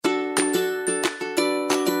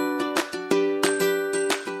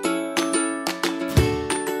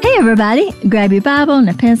everybody, grab your Bible and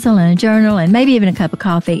a pencil and a journal and maybe even a cup of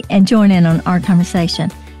coffee and join in on our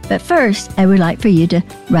conversation. But first, I would like for you to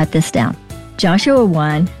write this down. Joshua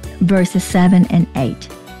 1, verses 7 and 8.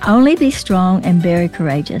 Only be strong and very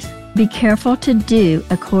courageous. Be careful to do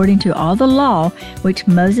according to all the law which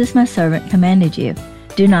Moses my servant commanded you.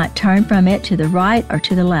 Do not turn from it to the right or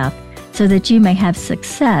to the left, so that you may have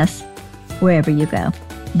success wherever you go.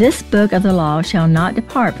 This book of the law shall not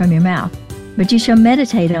depart from your mouth, but you shall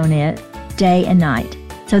meditate on it day and night,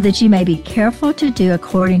 so that you may be careful to do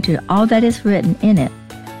according to all that is written in it.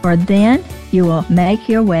 For then you will make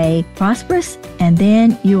your way prosperous, and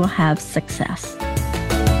then you will have success.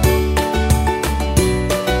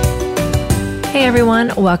 Hey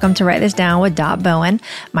everyone, welcome to Write This Down with Dot Bowen.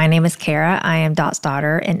 My name is Kara. I am Dot's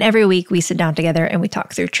daughter, and every week we sit down together and we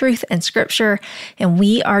talk through truth and scripture, and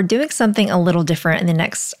we are doing something a little different in the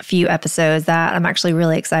next few episodes that I'm actually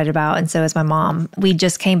really excited about, and so is my mom. We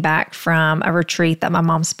just came back from a retreat that my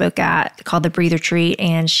mom spoke at called the Breathe Retreat,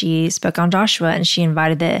 and she spoke on Joshua, and she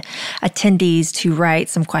invited the attendees to write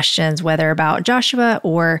some questions, whether about Joshua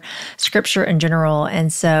or scripture in general.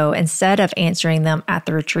 And so instead of answering them at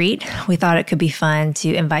the retreat, we thought it could be fun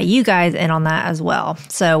to invite you guys in on that as well.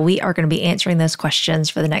 So we are going to be answering those questions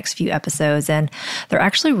for the next few episodes, and they're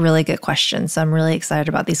actually really good questions. So I'm really excited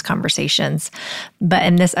about these conversations. But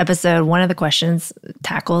in this episode, one of the questions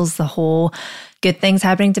tackles the whole good things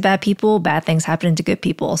happening to bad people, bad things happening to good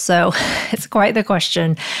people. So it's quite the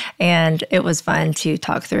question, and it was fun to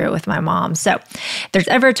talk through it with my mom. So if there's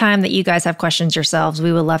ever a time that you guys have questions yourselves,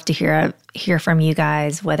 we would love to hear from you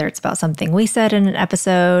guys, whether it's about something we said in an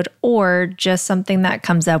episode or just something that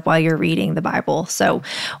comes up while you're reading the Bible. So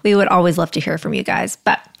we would always love to hear from you guys.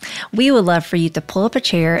 But we would love for you to pull up a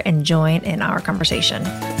chair and join in our conversation.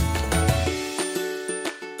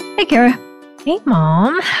 Hey, Kara. Hey,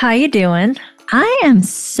 Mom. How you doing? I am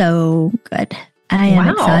so good. I am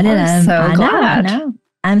excited. I'm so glad. I know.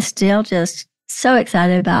 I'm still just so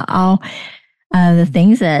excited about all the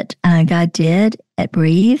things that God did at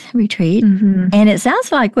Breathe Retreat. Mm-hmm. And it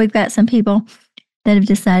sounds like we've got some people that have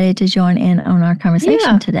decided to join in on our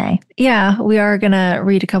conversation today. Yeah, we are going to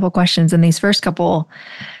read a couple questions. And these first couple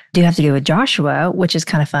do have to do with Joshua, which is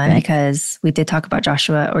kind of fun because we did talk about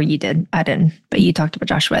Joshua, or you did, I didn't, but you talked about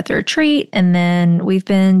Joshua at the retreat. And then we've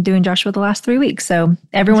been doing Joshua the last 3 weeks. So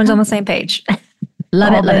everyone's on the same page.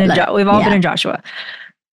 Love it. We've all been in Joshua.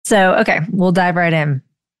 So, okay, we'll dive right in.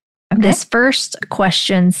 Okay. This first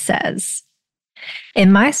question says,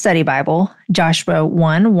 in my study Bible, Joshua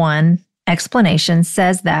 1:1 explanation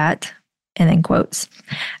says that, and then quotes,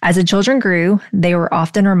 as the children grew, they were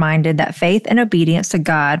often reminded that faith and obedience to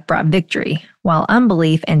God brought victory, while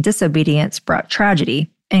unbelief and disobedience brought tragedy,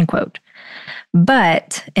 end quote.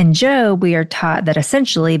 But in Job, we are taught that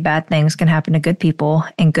essentially bad things can happen to good people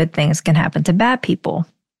and good things can happen to bad people.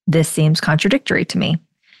 This seems contradictory to me.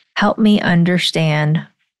 Help me understand,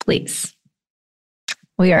 please.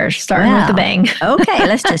 We are starting with a bang. Okay,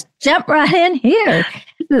 let's just jump right in here.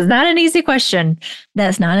 This is not an easy question.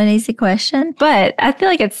 That's not an easy question. But I feel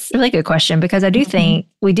like it's a really good question because I do think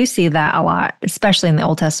we do see that a lot, especially in the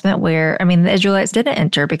Old Testament where, the Israelites didn't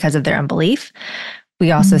enter because of their unbelief.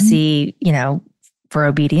 We also see, for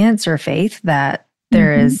obedience or faith that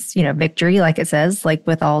there is, victory, like it says, like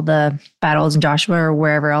with all the battles in Joshua or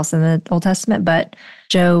wherever else in the Old Testament. But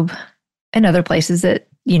Job and other places that,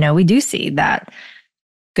 we do see that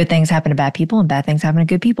good things happen to bad people and bad things happen to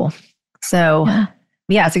good people. So,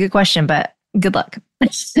 yeah, it's a good question, but good luck.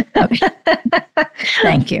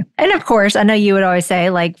 Thank you. And of course, I know you would always say,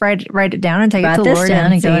 like, write it down and take it to the Lord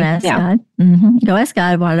and go and ask God. Go ask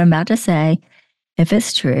God what I'm about to say, if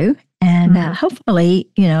it's true. And hopefully,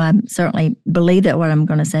 I certainly believe that what I'm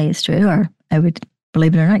going to say is true, or I would,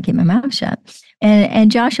 believe it or not, keep my mouth shut.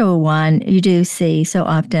 And Joshua 1, you do see so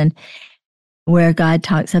often where God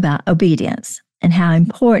talks about obedience and how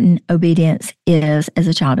important obedience is as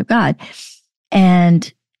a child of God.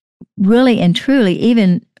 And really and truly,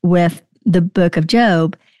 even with the book of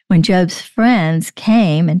Job, when Job's friends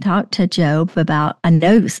came and talked to Job about, I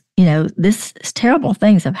know, this terrible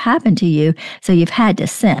things have happened to you, so you've had to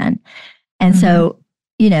sin. And so,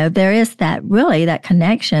 there is that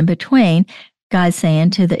connection between God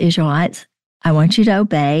saying to the Israelites, I want you to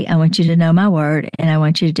obey, I want you to know my word, and I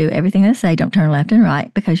want you to do everything I say. Don't turn left and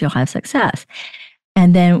right because you'll have success.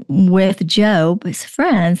 And then with Job's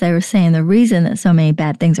friends, they were saying the reason that so many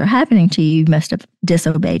bad things are happening to you, you must have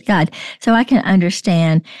disobeyed God. So I can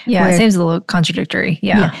understand. Yeah, it seems a little contradictory.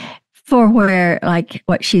 Yeah. For where, like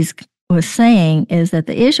what she's was saying is that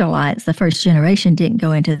the Israelites, the first generation, didn't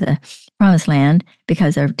go into the promised land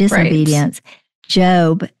because of disobedience. Right.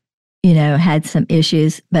 Job had some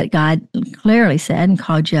issues, but God clearly said and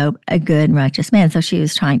called Job a good and righteous man. So she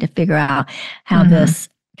was trying to figure out how this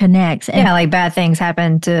connects. And like bad things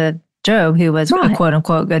happened to Job, who was a quote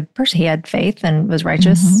unquote good person. He had faith and was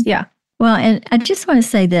righteous. Yeah. Well, and I just want to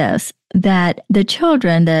say this, that the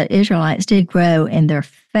children, the Israelites, did grow in their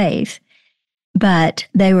faith, but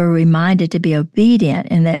they were reminded to be obedient,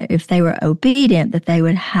 and that if they were obedient, that they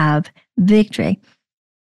would have victory.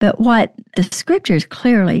 But what the scriptures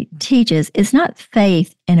clearly teaches is not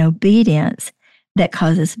faith and obedience that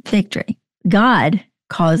causes victory. God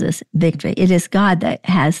causes victory. It is God that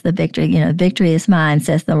has the victory. Victory is mine,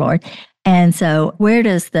 says the Lord. And so where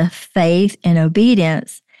does the faith and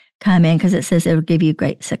obedience come in? Because it says it will give you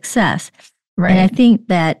great success. Right. And I think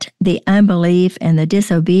that the unbelief and the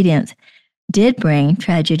disobedience did bring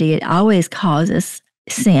tragedy. It always causes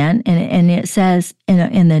sin. And it says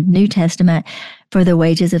in the New Testament, for the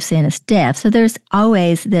wages of sin is death. So there's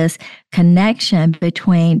always this connection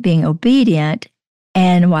between being obedient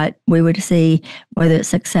and what we would see, whether it's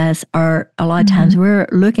success or a lot of times we're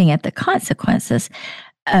looking at the consequences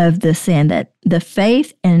of the sin. That the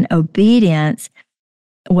faith and obedience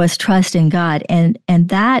was trust in God. And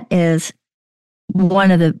that is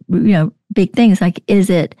one of the big things. Like,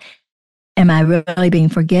 am I really being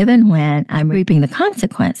forgiven when I'm reaping the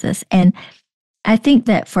consequences? And I think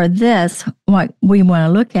that for this, what we want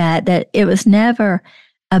to look at, that it was never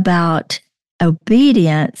about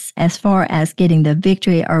obedience as far as getting the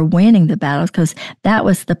victory or winning the battles, because that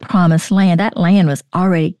was the promised land. That land was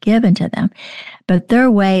already given to them. But their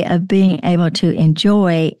way of being able to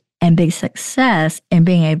enjoy and be success and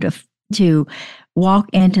being able to walk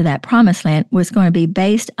into that promised land was going to be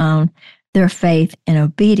based on their faith and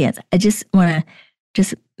obedience. I just want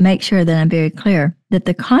to make sure that I'm very clear that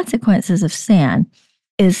the consequences of sin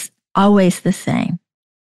is always the same,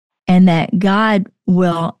 and that God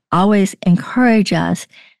will always encourage us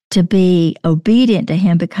to be obedient to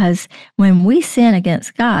Him, because when we sin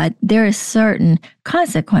against God, there is certain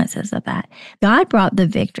consequences of that. God brought the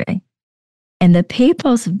victory, and the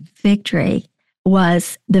people's victory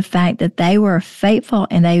was the fact that they were faithful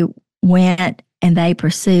and they went and they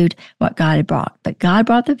pursued what God had brought. But God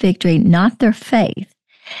brought the victory, not their faith.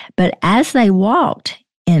 But as they walked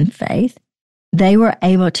in faith, they were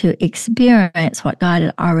able to experience what God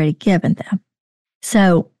had already given them.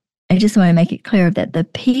 So I just want to make it clear that the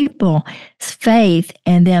people's faith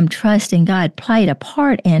and them trusting God played a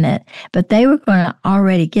part in it, but they were going to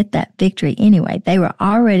already get that victory anyway. They were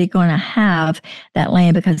already going to have that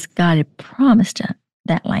land because God had promised them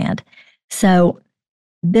that land. So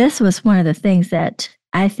this was one of the things that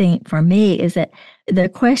I think for me is that the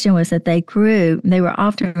question was that they grew. They were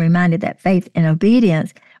often reminded that faith and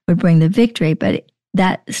obedience would bring the victory, but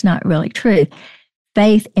that's not really true.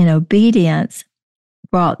 Faith and obedience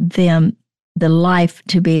brought them the life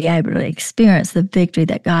to be able to experience the victory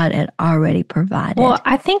that God had already provided. Well,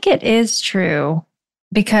 I think it is true,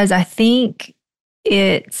 because I think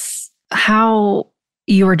it's how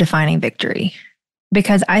you're defining victory.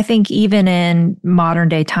 Because I think even in modern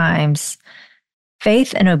day times,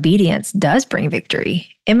 faith and obedience does bring victory.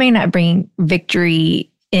 It may not bring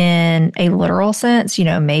victory in a literal sense,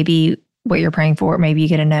 maybe what you're praying for, maybe you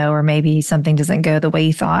get a no, or maybe something doesn't go the way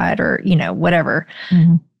you thought, or, whatever.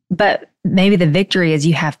 Mm-hmm. But maybe the victory is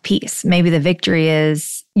you have peace. Maybe the victory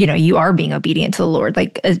is, you are being obedient to the Lord.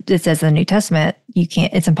 Like it says in the New Testament,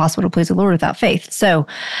 it's impossible to please the Lord without faith. So,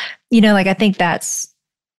 I think that's,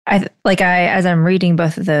 as I'm reading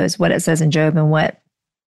both of those, what it says in Job and what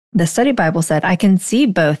the study Bible said, I can see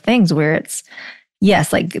both things where it's,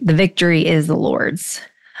 yes, like the victory is the Lord's,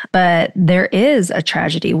 but there is a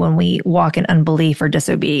tragedy when we walk in unbelief or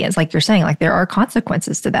disobedience. Like you're saying, like there are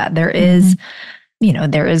consequences to that. There is,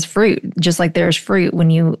 there is fruit, just like there's fruit when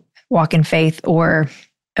you walk in faith or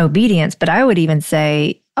obedience. But I would even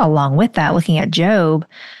say along with that, looking at Job,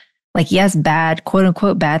 like, yes, bad, quote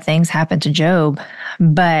unquote, bad things happened to Job,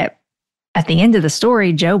 but at the end of the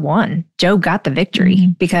story, Job won. Job got the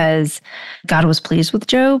victory because God was pleased with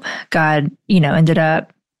Job. God, ended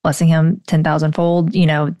up blessing him 10,000-fold,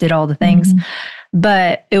 did all the things.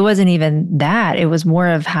 But it wasn't even that. It was more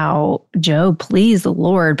of how Job pleased the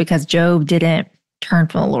Lord, because Job didn't turn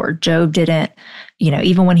from the Lord. Job didn't,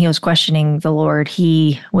 even when he was questioning the Lord,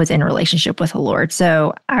 he was in relationship with the Lord.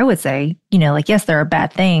 So I would say, yes, there are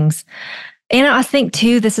bad things. And I think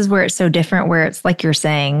too, this is where it's so different, where it's like you're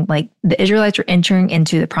saying, like the Israelites were entering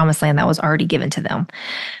into the promised land that was already given to them.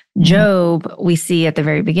 Job, we see at the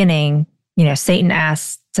very beginning, Satan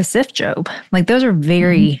asks to sift Job. Like those are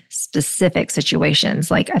very specific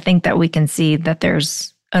situations. Like I think that we can see that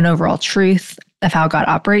there's an overall truth of how God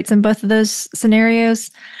operates in both of those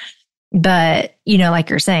scenarios. But, like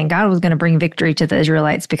you're saying, God was going to bring victory to the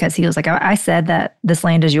Israelites because he was like, I said that this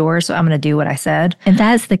land is yours, so I'm going to do what I said. And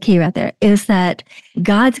that's the key right there, is that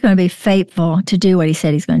God's going to be faithful to do what he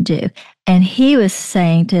said he's going to do. And he was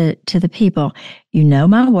saying to the people, you know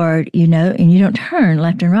my word, and you don't turn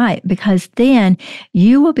left and right, because then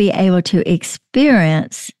you will be able to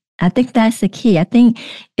experience. I think that's the key. I think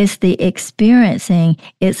it's the experiencing,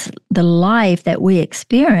 it's the life that we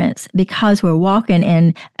experience because we're walking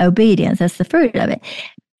in obedience. That's the fruit of it.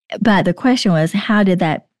 But the question was, how did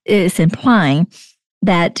that, it's implying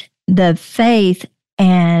that the faith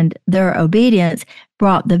and their obedience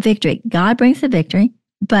brought the victory. God brings the victory,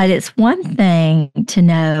 but it's one thing to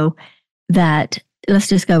know that, let's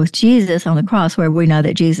just go with Jesus on the cross, where we know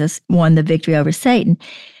that Jesus won the victory over Satan.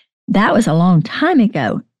 That was a long time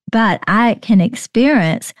ago. But I can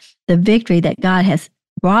experience the victory that God has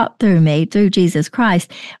brought through me, through Jesus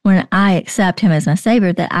Christ, when I accept him as my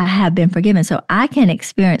Savior, that I have been forgiven. So I can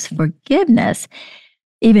experience forgiveness,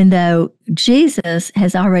 even though Jesus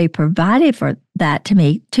has already provided for that to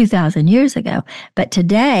me 2,000 years ago. But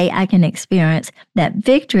today I can experience that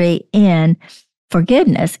victory in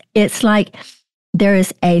forgiveness. It's like there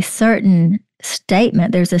is a certain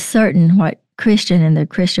statement, there's a certain, what Christian in the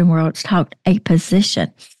Christian world is talked, a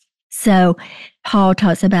position. So Paul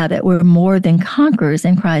talks about that we're more than conquerors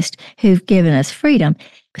in Christ, who've given us freedom.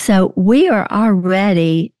 So we are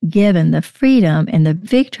already given the freedom and the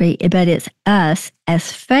victory, but it's us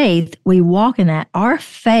as faith. We walk in that. Our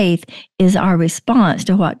faith is our response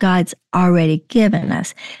to what God's already given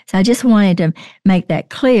us. So I just wanted to make that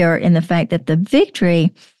clear in the fact that the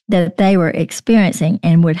victory that they were experiencing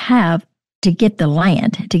and would have to get the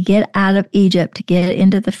land, to get out of Egypt, to get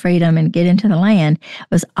into the freedom and get into the land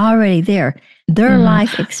was already there. Their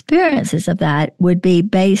life experiences of that would be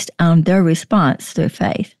based on their response through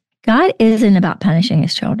faith. God isn't about punishing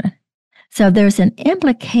his children. So there's an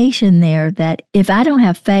implication there that if I don't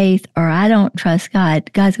have faith or I don't trust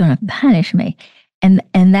God, God's going to punish me. And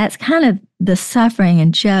that's kind of the suffering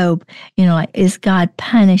in Job, like, is God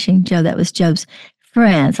punishing Job? That was Job's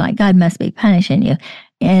friends, like, God must be punishing you.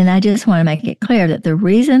 And I just want to make it clear that the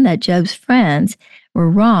reason that Job's friends were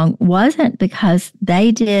wrong wasn't because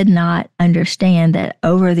they did not understand that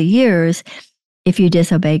over the years, if you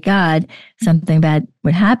disobey God, something bad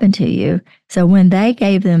would happen to you. So when they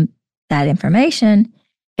gave them that information,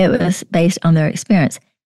 it was based on their experience.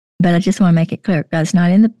 But I just want to make it clear, God's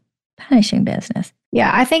not in the punishing business.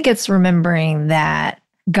 Yeah, I think it's remembering that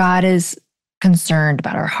God is concerned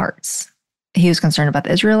about our hearts. He was concerned about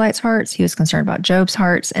the Israelites' hearts. He was concerned about Job's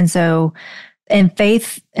hearts. And so, and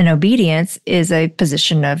faith and obedience is a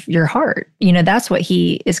position of your heart. That's what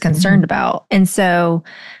he is concerned about. And so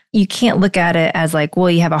you can't look at it as like,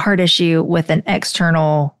 well, you have a heart issue with an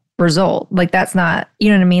external result. Like, that's not, you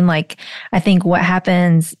know what I mean? Like, I think what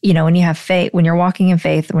happens, when you have faith, when you're walking in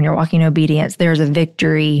faith, when you're walking in obedience, there's a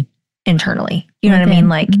victory internally. You know what I mean?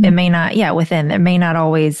 Like, it may not, within, it may not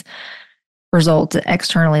always result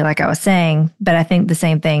externally, like I was saying. But I think the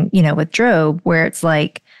same thing, with Job, where it's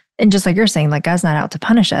like, and just like you're saying, like, God's not out to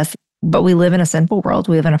punish us, but we live in a sinful world.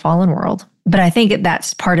 We live in a fallen world. But I think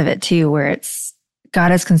that's part of it too, where it's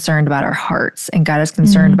God is concerned about our hearts, and God is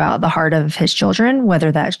concerned about the heart of his children,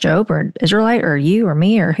 whether that's Job or Israelite or you or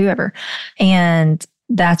me or whoever. And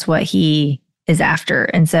that's what he is after.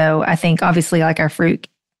 And so I think obviously, like, our fruit,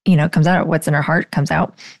 comes out, what's in our heart comes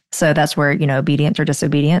out. So that's where, obedience or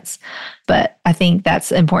disobedience. But I think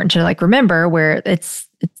that's important to, like, remember, where it's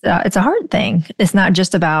a hard thing. It's not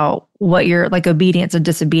just about what you're, like, obedience or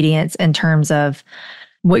disobedience in terms of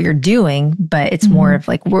what you're doing, but it's more of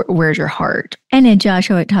like, where's your heart? And in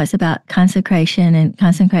Joshua, it talks about consecration and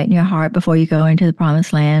consecrating your heart before you go into the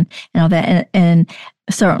promised land and all that. And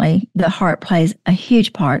certainly the heart plays a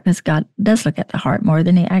huge part, because God does look at the heart more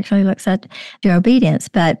than he actually looks at your obedience.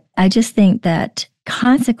 But I just think that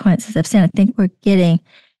consequences of sin, I think we're getting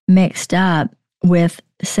mixed up with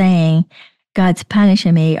saying God's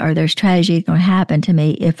punishing me, or there's tragedy going to happen to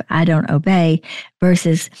me if I don't obey,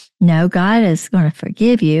 versus no, God is going to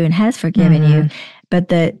forgive you and has forgiven you. But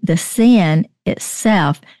the sin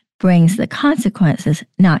itself brings the consequences,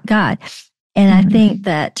 not God. And I think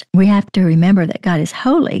that we have to remember that God is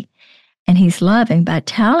holy and he's loving by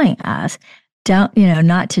telling us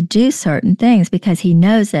not to do certain things, because he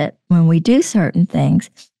knows that when we do certain things,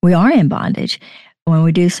 we are in bondage. When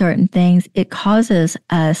we do certain things, it causes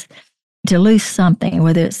us to lose something,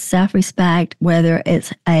 whether it's self-respect, whether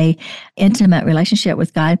it's a intimate relationship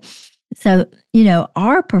with God. So,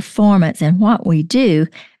 our performance and what we do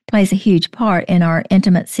plays a huge part in our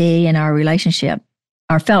intimacy and our relationship,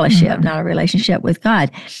 our fellowship, not our relationship with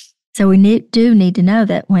God. So we do need to know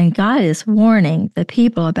that when God is warning the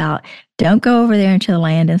people about don't go over there into the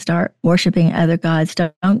land and start worshiping other gods,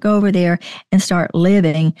 don't go over there and start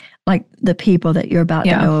living like the people that you're about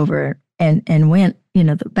to go over and win,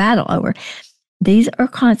 the battle over. These are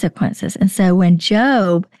consequences. And so when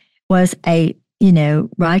Job was a,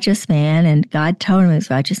 righteous man, and God told him he was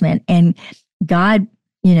a righteous man, and God,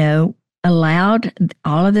 allowed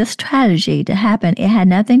all of this tragedy to happen, it had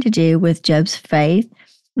nothing to do with Job's faith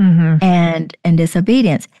and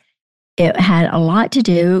disobedience. It had a lot to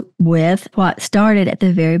do with what started at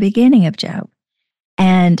the very beginning of Job.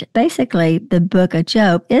 And basically, the book of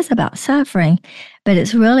Job is about suffering, but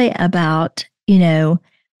it's really about, the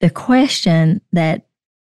question that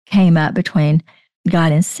came up between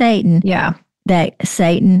God and Satan. Yeah. That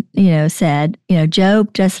Satan, said,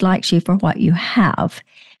 Job just likes you for what you have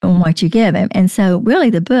and what you give him. And so really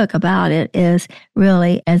the book about it is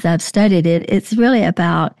really, as I've studied it, it's really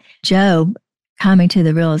about Job coming to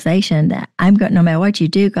the realization that no matter what you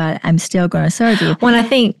do, God, I'm still going to serve you. Well, I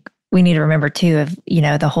think we need to remember too, of,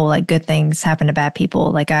 the whole like good things happen to bad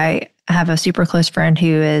people. Like I have a super close friend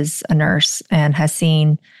who is a nurse and has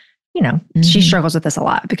seen, she struggles with this a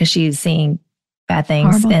lot because she's seeing bad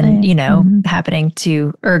things and, happening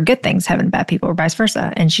to, or good things happen to bad people or vice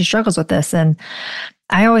versa. And she struggles with this. And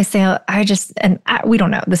I always say, we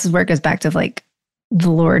don't know. This is where it goes back to like the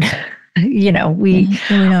Lord, we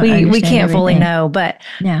can't fully know, but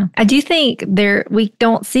I do think we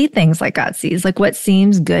don't see things like God sees. Like what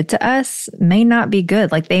seems good to us may not be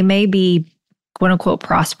good. Like they may be quote unquote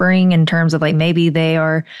prospering in terms of like, maybe they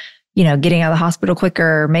are, getting out of the hospital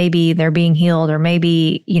quicker, or maybe they're being healed, or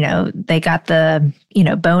maybe, they got the,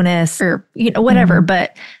 bonus or, whatever.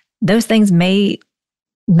 But those things may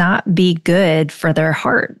not be good for their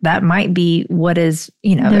heart. That might be what is,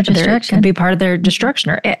 their destruction. Could be part of their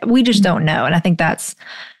destruction, or we just don't know. And I think that's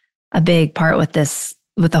a big part with this,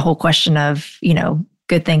 with the whole question of,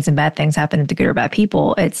 good things and bad things happen to good or bad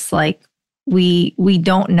people. It's like, we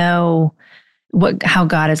don't know how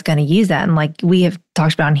God is going to use that. And like we have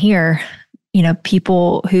talked about in here,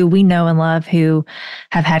 people who we know and love who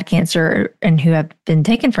have had cancer and who have been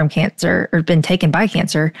taken from cancer or been taken by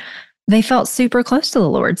cancer, they felt super close to the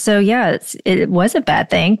Lord. So yeah, it was a bad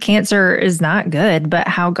thing. Cancer is not good, but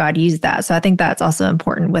how God used that. So I think that's also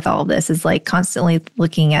important with all of this, is like constantly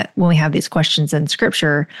looking at when we have these questions in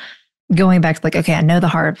scripture, going back to like, okay, I know the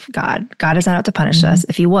heart of God. God is not out to punish us.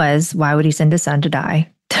 If he was, why would he send his son to die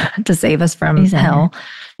to save us from hell?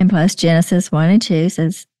 And plus Genesis 1 and 2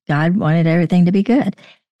 says God wanted everything to be good.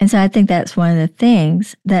 And so I think that's one of the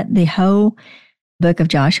things that the whole book of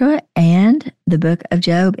Joshua and the book of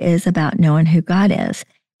Job is about, knowing who God is.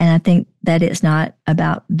 And I think that it's not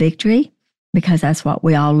about victory, because that's what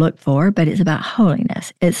we all look for, but it's about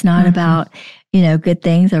holiness. It's not about, good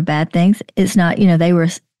things or bad things. It's not, they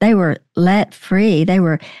were let free. They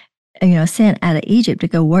were, sent out of Egypt to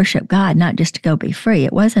go worship God, not just to go be free.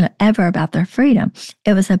 It wasn't ever about their freedom.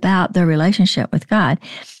 It was about their relationship with God.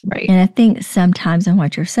 Right. And I think sometimes in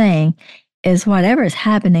what you're saying is whatever is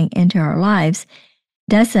happening into our lives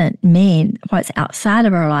doesn't mean what's outside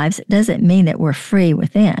of our lives. It doesn't mean that we're free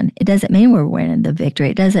within. It doesn't mean we're winning the victory.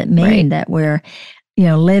 It doesn't mean that we're,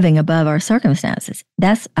 living above our circumstances.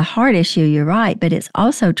 That's a hard issue, you're right, but it's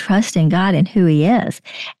also trusting God and who he is.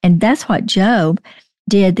 And that's what Job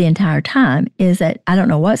did the entire time, is that I don't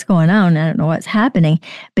know what's going on, I don't know what's happening,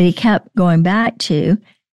 but he kept going back to,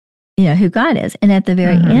 who God is. And at the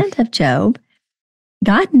very end of Job,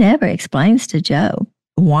 God never explains to Job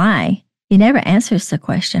why. He never answers the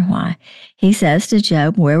question why. He says to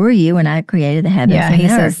Job, where were you when I created the heavens and the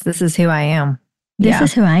earth? Says, this is who I am. This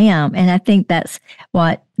is who I am. And I think that's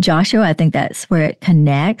what Joshua, I think that's where it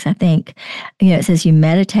connects. I think, it says you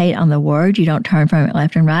meditate on the word, you don't turn from it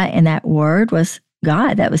left and right. And that word was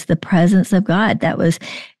God. That was the presence of God. That was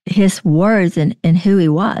his words and who he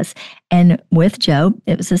was. And with Job,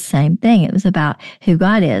 it was the same thing. It was about who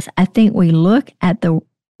God is. I think we look at the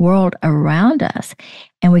world around us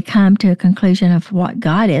and we come to a conclusion of what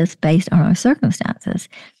God is based on our circumstances.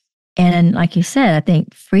 And like you said, I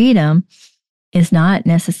think freedom is not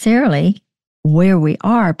necessarily where we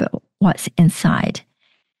are, but what's inside.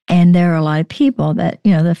 And there are a lot of people that,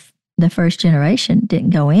 the first generation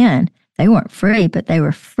didn't go in. They weren't free, but they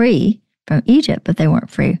were free from Egypt, but they weren't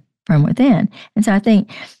free from within. And so I think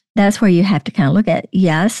that's where you have to kind of look at,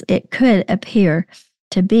 yes, it could appear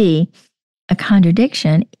to be a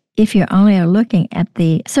contradiction if you're only looking at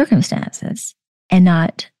the circumstances and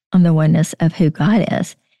not on the oneness of who God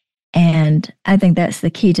is. And I think that's the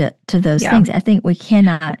key to those things. I think we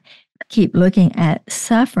cannot keep looking at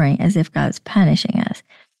suffering as if God's punishing us.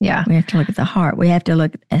 Yeah. We have to look at the heart. We have to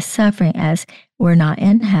look at suffering as we're not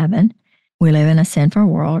in heaven. We live in a sinful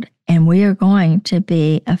world, and we are going to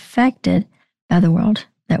be affected by the world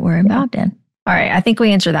that we're involved in. All right. I think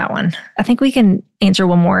we answered that one. I think we can answer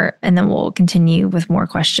one more, and then we'll continue with more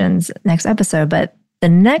questions next episode. But the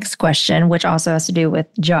next question, which also has to do with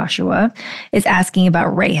Joshua, is asking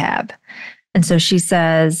about Rahab. And so she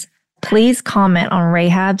says, please comment on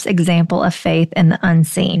Rahab's example of faith in the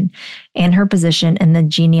unseen and her position in the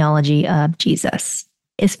genealogy of Jesus.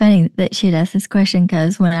 It's funny that she'd asked this question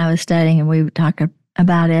because when I was studying and we would talk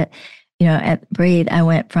about it, at Breathe, I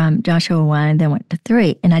went from Joshua 1 and then went to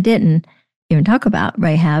 3. And I didn't even talk about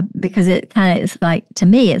Rahab because it kind of is like, to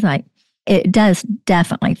me, it's like, it does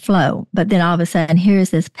definitely flow. But then all of a sudden,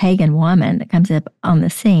 here's this pagan woman that comes up on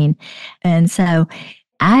the scene. And so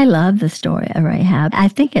I love the story of Rahab. I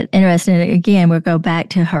think it's interesting. Again, we'll go back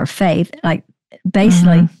to her faith. Like,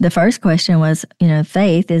 basically, the first question was,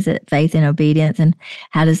 faith. Is it faith and obedience? And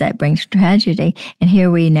how does that bring tragedy? And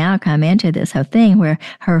here we now come into this whole thing where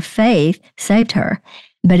her faith saved her,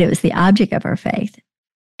 but it was the object of her faith.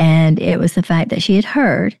 And it was the fact that she had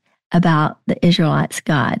heard about the Israelites'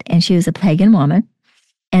 God, and she was a pagan woman.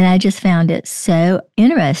 And I just found it so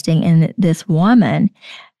interesting in this woman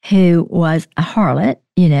who was a harlot,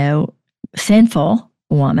 sinful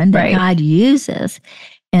woman that God uses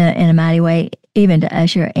in a mighty way, even to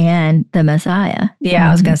usher in the Messiah. Yeah,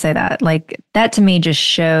 I was going to say that. Like, that to me just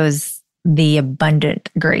shows the abundant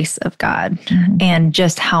grace of God and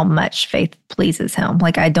just how much faith pleases him.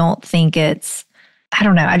 Like, I don't think I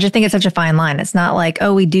don't know. I just think it's such a fine line. It's not like,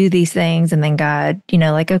 oh, we do these things and then God,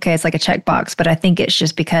 okay, it's like a checkbox. But I think it's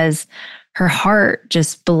just because her heart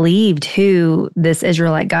just believed who this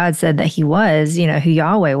Israelite God said that he was, who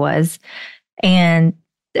Yahweh was. And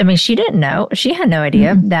I mean, she didn't know. She had no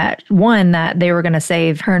idea that, one, that they were going to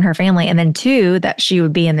save her and her family. And then two, that she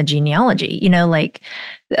would be in the genealogy, like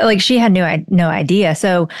she had no idea.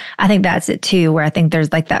 So I think that's it too, where I think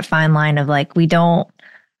there's like that fine line of like, we don't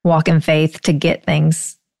walk in faith to get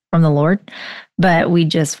things from the Lord, but we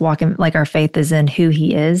just walk in, like, our faith is in who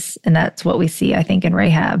he is. And that's what we see, I think, in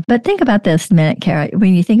Rahab. But think about this a minute, Kara.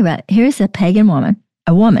 When you think about it, here's a pagan woman,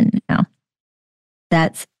 a woman now.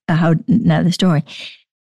 That's a whole another story.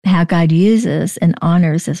 How God uses and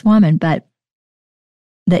honors this woman. But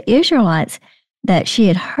the Israelites that she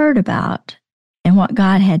had heard about and what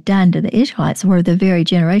God had done to the Israelites were the very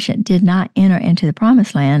generation that did not enter into the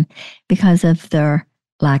promised land because of their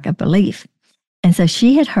lack of belief. And so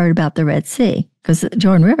she had heard about the Red Sea because the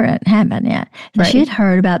Jordan River hadn't happened yet. So she had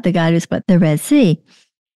heard about the God who split the Red Sea.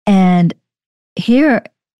 And here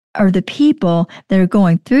are the people that are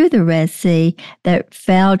going through the Red Sea that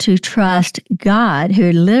failed to trust God, who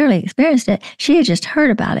had literally experienced it. She had just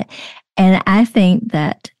heard about it. And I think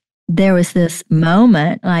that there was this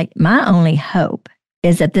moment, like, my only hope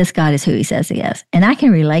is that this God is who he says he is. And I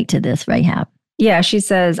can relate to this, Rahab. Yeah, she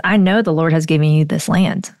says, I know the Lord has given you this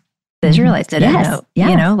land. The Israelites didn't know.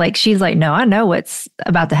 Yes. Like, she's like, no, I know what's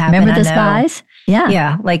about to happen. Remember the spies? Yeah.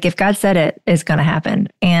 Yeah. Like, if God said it, it's going to happen.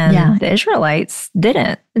 And the Israelites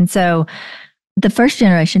didn't. And so the first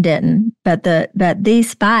generation didn't, but these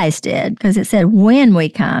spies did, because it said when we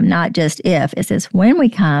come, not just if. It says when we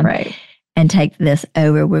come and take this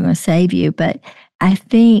over, we're going to save you. But I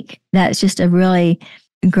think that's just a really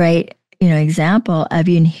great, example of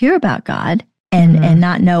you can hear about God and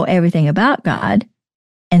not know everything about God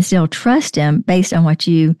and still trust him based on what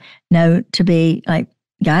you know to be like,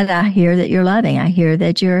 God, I hear that you're loving. I hear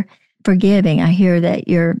that you're forgiving. I hear that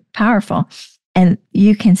you're powerful. And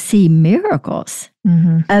you can see miracles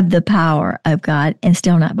of the power of God and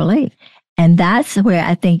still not believe. And that's where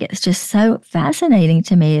I think it's just so fascinating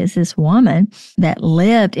to me, is this woman that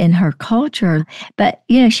lived in her culture. But,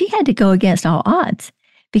 she had to go against all odds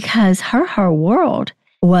because her world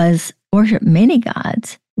was worship many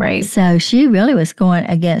gods. Right. So she really was going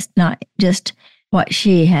against not just what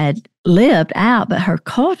she had lived out, but her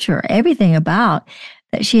culture, everything about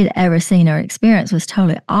that she had ever seen or experienced was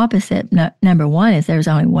totally opposite. No, number one is there's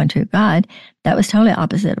only one true God. That was totally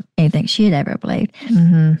opposite of anything she had ever believed.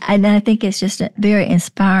 And I think it's just very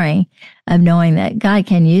inspiring of knowing that God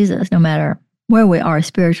can use us no matter where we are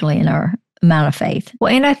spiritually in our amount of faith.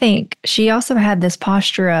 Well, and I think she also had this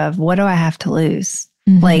posture of, what do I have to lose?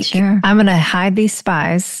 I'm going to hide these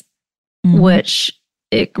spies, which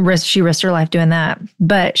she risked her life doing that.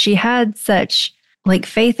 But she had such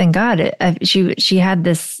faith in God. She had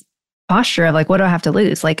this posture of what do I have to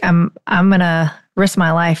lose? I'm going to risk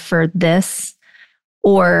my life for this,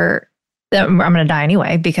 or I'm going to die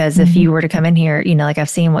anyway, because if you were to come in here, I've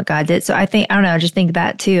seen what God did. So I don't know, I just think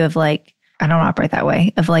that too of I don't operate that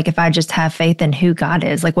way of like, if I just have faith in who God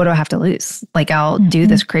is, like, what do I have to lose? Like, I'll do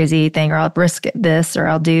this crazy thing, or I'll risk this, or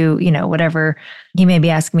I'll do, whatever he may be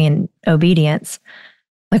asking me in obedience.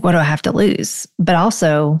 Like, what do I have to lose? But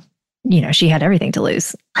also, she had everything to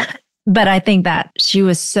lose. But I think that she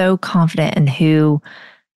was so confident in who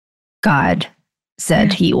God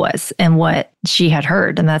said he was and what she had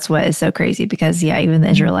heard. And that's what is so crazy because, even the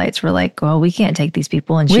Israelites were like, well, we can't take these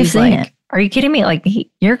people. And she's like, are you kidding me? Like,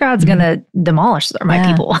 your God's going to demolish my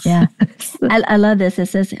people. Yeah. I love this. It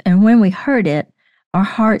says, and when we heard it, our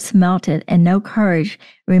hearts melted and no courage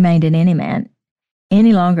remained in any man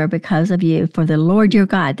any longer because of you. For the Lord your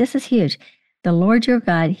God, this is huge. The Lord your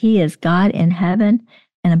God, he is God in heaven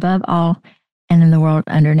and above all and in the world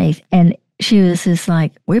underneath. And she was just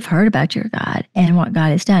like, we've heard about your God and what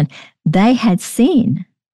God has done. They had seen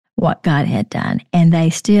what God had done, and they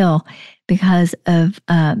still, because of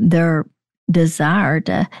their desire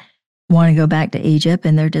to want to go back to Egypt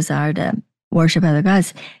and their desire to worship other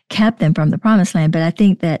gods, kept them from the promised land. But I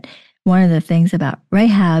think that one of the things about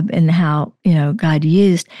Rahab and how, God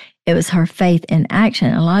used, it was her faith in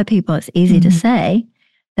action. A lot of people, it's easy to say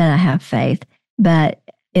that I have faith, but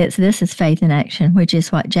this is faith in action, which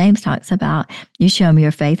is what James talks about. You show me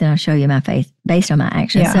your faith and I'll show you my faith based on my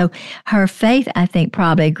actions. Yeah. So her faith, I think,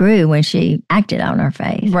 probably grew when she acted on her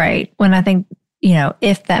faith. Right. When I think,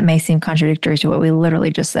 if that may seem contradictory to what we literally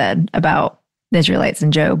just said about the Israelites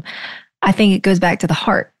and Job, I think it goes back to the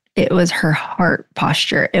heart. It was her heart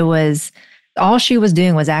posture. It was all she was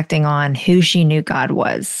doing was acting on who she knew God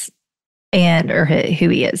was or who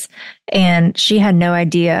he is. And she had no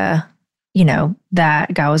idea,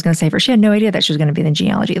 that God was going to save her. She had no idea that she was going to be in the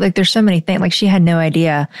genealogy. Like, there's so many things, like she had no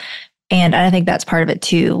idea. And I think that's part of it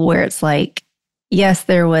too, where it's like, yes,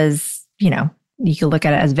 there was, you could look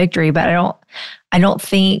at it as victory, but I don't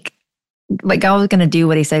think like God was going to do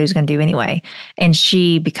what he said he was going to do anyway. And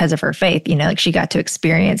she, because of her faith, she got to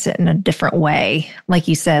experience it in a different way. Like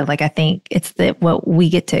you said, like, I think it's what we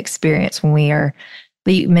get to experience when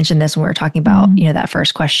you mentioned this when we were talking about, that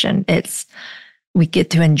first question. We get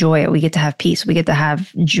to enjoy it. We get to have peace. We get to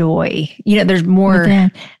have joy. There's more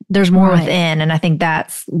within. Within. And I think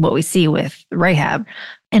that's what we see with Rahab.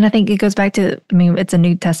 And I think it goes back to, it's a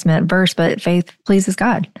New Testament verse, but faith pleases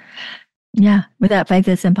God. Yeah. Without faith,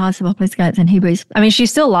 it's impossible. Please God, it's in Hebrews. She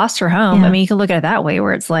still lost her home. Yeah. You can look at it that way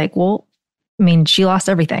where it's like, well, she lost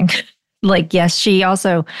everything. Like, yes, she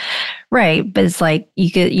also, right. But it's like,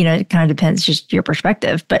 you could, it kind of depends just your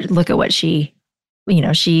perspective, but look at what she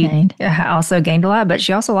also gained a lot, but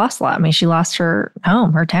she also lost a lot. She lost her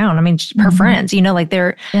home, her town. Her friends, like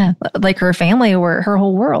like her family were her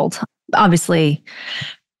whole world. Obviously,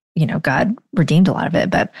 God redeemed a lot of it,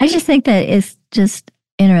 but I just think that it's just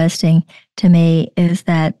interesting to me is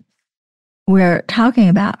that we're talking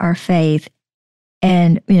about our faith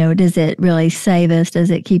and, does it really save us?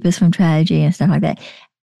 Does it keep us from tragedy and stuff like that?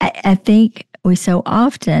 I think we so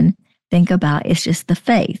often think about it's just the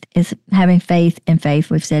faith. It's having faith in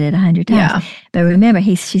faith. We've said it 100 times. Yeah. But remember,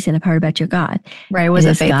 she said, I've heard about your God. Right. It was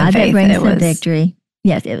faith God and faith. That brings the victory.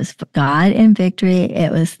 Yes, it was God in victory.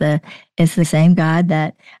 It's the same God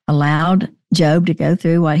that allowed Job to go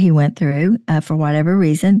through what he went through for whatever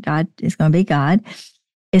reason. God is going to be God.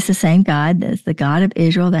 It's the same God that's the God of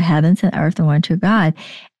Israel, the heavens and earth, the one true God.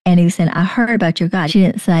 And he said, I heard about your God. She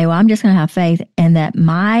didn't say, well, I'm just going to have faith and that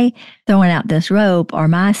my throwing out this rope or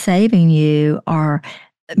my saving you or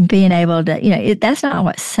being able to, that's not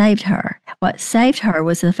what saved her. What saved her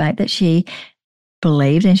was the fact that she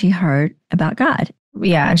believed and she heard about God.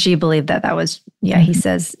 Yeah, and she believed that was, he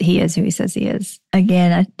says he is who he says he is.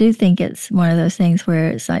 Again, I do think it's one of those things where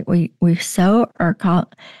it's like we so are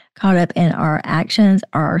caught up in our actions,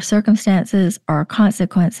 our circumstances, our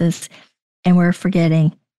consequences, and we're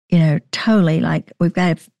forgetting, totally like we've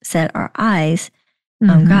got to set our eyes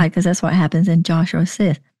on God, because that's what happens in Joshua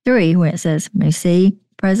 3, when it says, when you see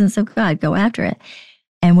the presence of God, go after it.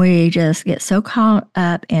 And we just get so caught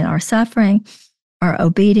up in our suffering, our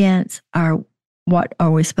obedience, our what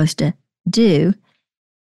are we supposed to do,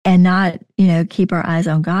 and not, keep our eyes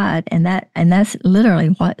on God. And that's literally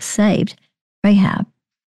what saved Rahab,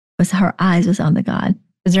 was her eyes was on the God.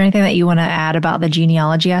 Is there anything that you want to add about the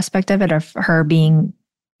genealogy aspect of it, of her being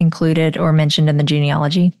included or mentioned in the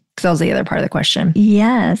genealogy? Because that was the other part of the question.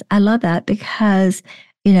 Yes, I love that because,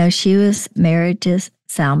 she was married to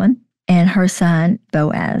Salmon and her son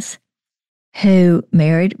Boaz, who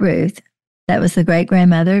married Ruth. That was the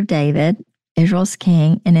great-grandmother of David, Israel's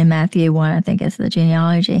king. And in Matthew 1, I think it's the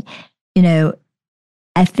genealogy.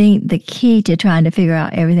 I think the key to trying to figure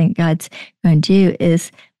out everything God's going to do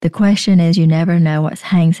is The question is, you never know what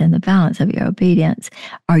hangs in the balance of your obedience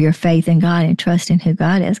or your faith in God and trusting who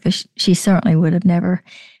God is, because she certainly would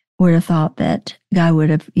have thought that God would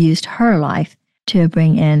have used her life to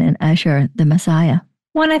bring in and usher the Messiah.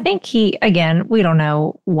 Well, and I think again, we don't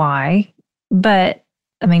know why, but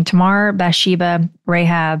I mean, Tamar, Bathsheba,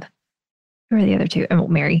 Rahab, who are the other two? Oh,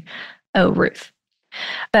 Mary. Oh, Ruth.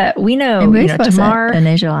 But we know, and Ruth Tamar, wasn't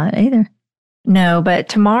an Israelite either. No, but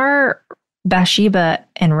Tamar, Bathsheba,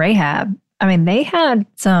 and Rahab, I mean, they had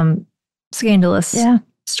some scandalous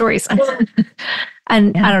stories.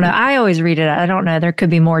 And I don't know. I always read it. I don't know. There could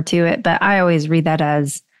be more to it, but I always read that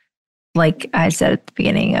as, like I said at the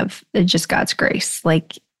beginning, of just God's grace.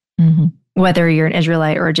 Like, whether you're an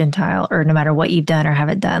Israelite or a Gentile, or no matter what you've done or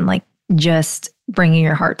haven't done, like just bringing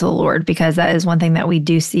your heart to the Lord, because that is one thing that we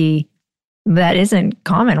do see that isn't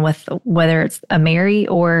common with whether it's a Mary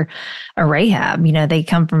or a Rahab. They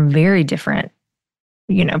come from very different,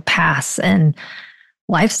 pasts and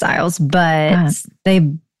lifestyles, but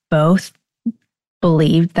they both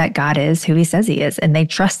believed that God is who he says he is, and they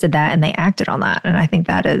trusted that and they acted on that. And I think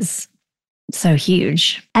that is so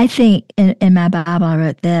huge. I think in my Bible, I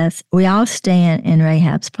wrote this: we all stand in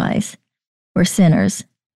Rahab's place. We're sinners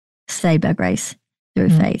saved by grace through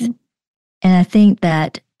faith. And I think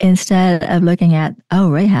that instead of looking at,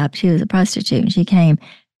 Rahab, she was a prostitute and she came,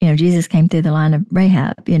 Jesus came through the line of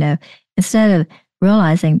Rahab, instead of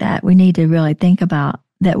realizing that, we need to really think about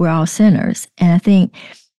that we're all sinners. And I think,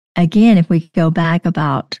 again, if we go back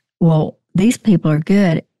about, well, these people are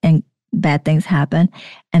good and bad things happen,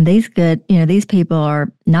 and these people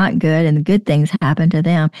are not good and good things happen to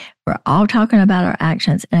them. We're all talking about our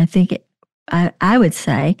actions. And I think I would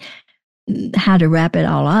say how to wrap it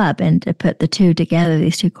all up and to put the two together,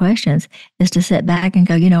 these two questions, is to sit back and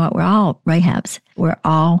go, you know what, we're all Rahabs. We're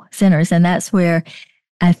all sinners. And that's where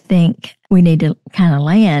I think we need to kind of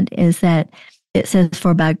land, is that it says,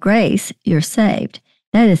 for by grace you're saved.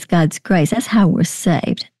 That is God's grace. That's how we're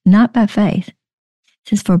saved, not by faith. It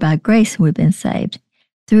says, for by grace we've been saved.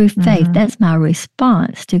 Through faith, that's my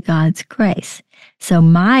response to God's grace. So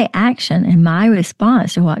my action and my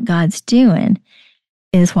response to what God's doing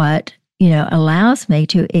is what, allows me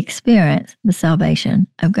to experience the salvation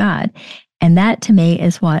of God. And that to me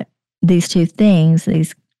is what these two things,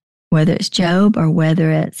 whether it's Job or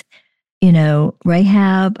whether it's,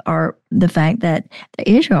 Rahab, or the fact that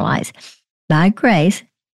the Israelites, by grace,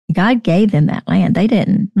 God gave them that land. They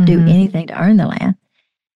didn't do anything to earn the land.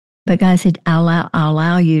 But God said, I'll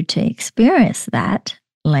allow you to experience that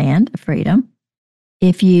land of freedom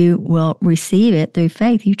if you will receive it through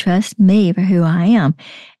faith. You trust me for who I am,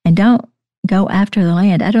 and don't go after the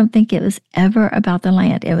land. I don't think it was ever about the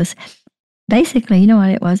land. It was basically, you know what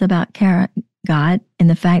it was about, God, and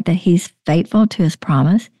the fact that he's faithful to his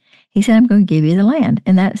promise. He said, I'm going to give you the land.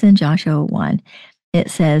 And that's in Joshua 1. It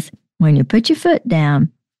says, when you put your foot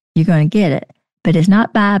down, you're going to get it. But it's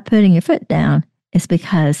not by putting your foot down. It's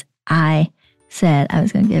because I said I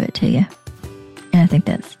was going to give it to you. And I think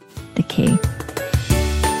that's the key.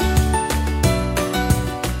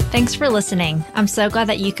 Thanks for listening. I'm so glad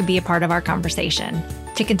that you could be a part of our conversation.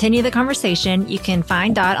 To continue the conversation, you can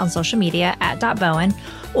find Dot on social media at .bowen,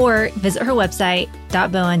 or visit her website,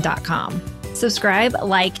 .bowen.com. Subscribe,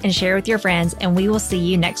 like, and share with your friends, and we will see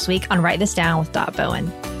you next week on Write This Down with Dot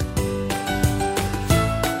Bowen.